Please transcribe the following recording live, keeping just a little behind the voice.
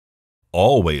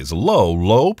Always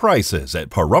low prices at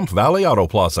Pahrump Valley Auto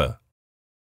Plaza.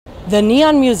 The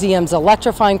Neon Museum's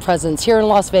electrifying presence here in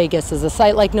Las Vegas is a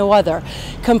sight like no other,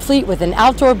 complete with an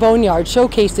outdoor boneyard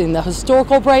showcasing the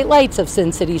historical bright lights of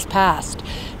Sin City's past.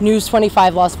 News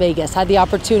 25 Las Vegas had the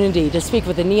opportunity to speak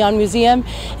with the Neon Museum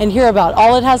and hear about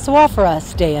all it has to offer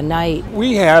us day and night.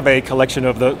 We have a collection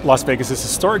of the Las Vegas's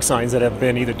historic signs that have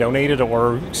been either donated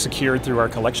or secured through our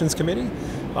collections committee.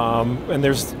 And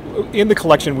in the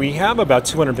collection we have about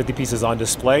 250 pieces on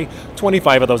display.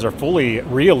 25 of those are fully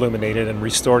re-illuminated and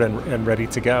restored and ready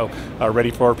to go,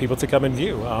 ready for people to come and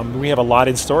view. We have a lot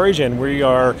in storage, and we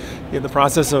are in the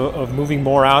process of moving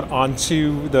more out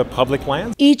onto the public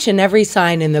lands. Each and every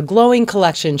sign in the glowing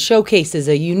collection showcases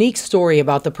a unique story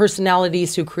about the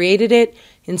personalities who created it,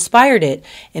 inspired it,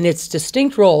 and its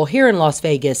distinct role here in Las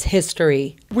Vegas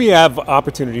history. We have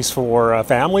opportunities for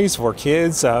families, for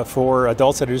kids, for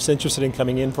adults that are just interested in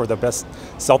coming in for the best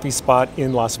selfie spot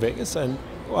in Las Vegas. And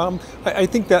I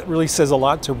think that really says a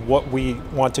lot to what we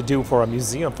want to do for a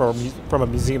museum, from a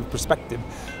museum perspective.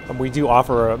 We do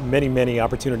offer many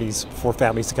opportunities for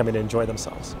families to come in and enjoy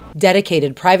themselves.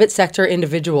 Dedicated private sector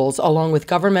individuals along with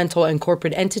governmental and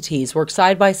corporate entities work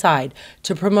side by side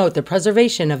to promote the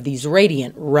preservation of these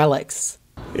radiant relics.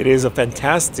 It is a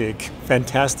fantastic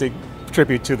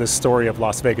tribute to the story of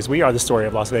Las Vegas. We are the story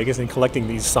of Las Vegas, and collecting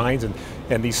these signs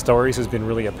and these stories has been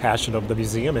really a passion of the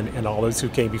museum and all those who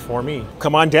came before me.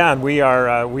 Come on down. We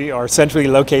are centrally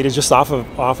located just off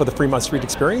of the Fremont Street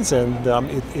Experience, and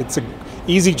it's an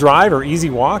easy drive or easy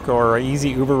walk or an easy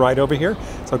Uber ride over here.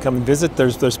 So come and visit.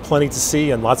 There's plenty to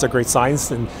see and lots of great signs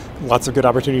and lots of good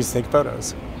opportunities to take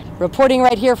photos. Reporting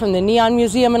right here from the Neon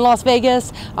Museum in Las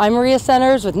Vegas, I'm Maria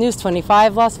Centers with News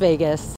 25 Las Vegas.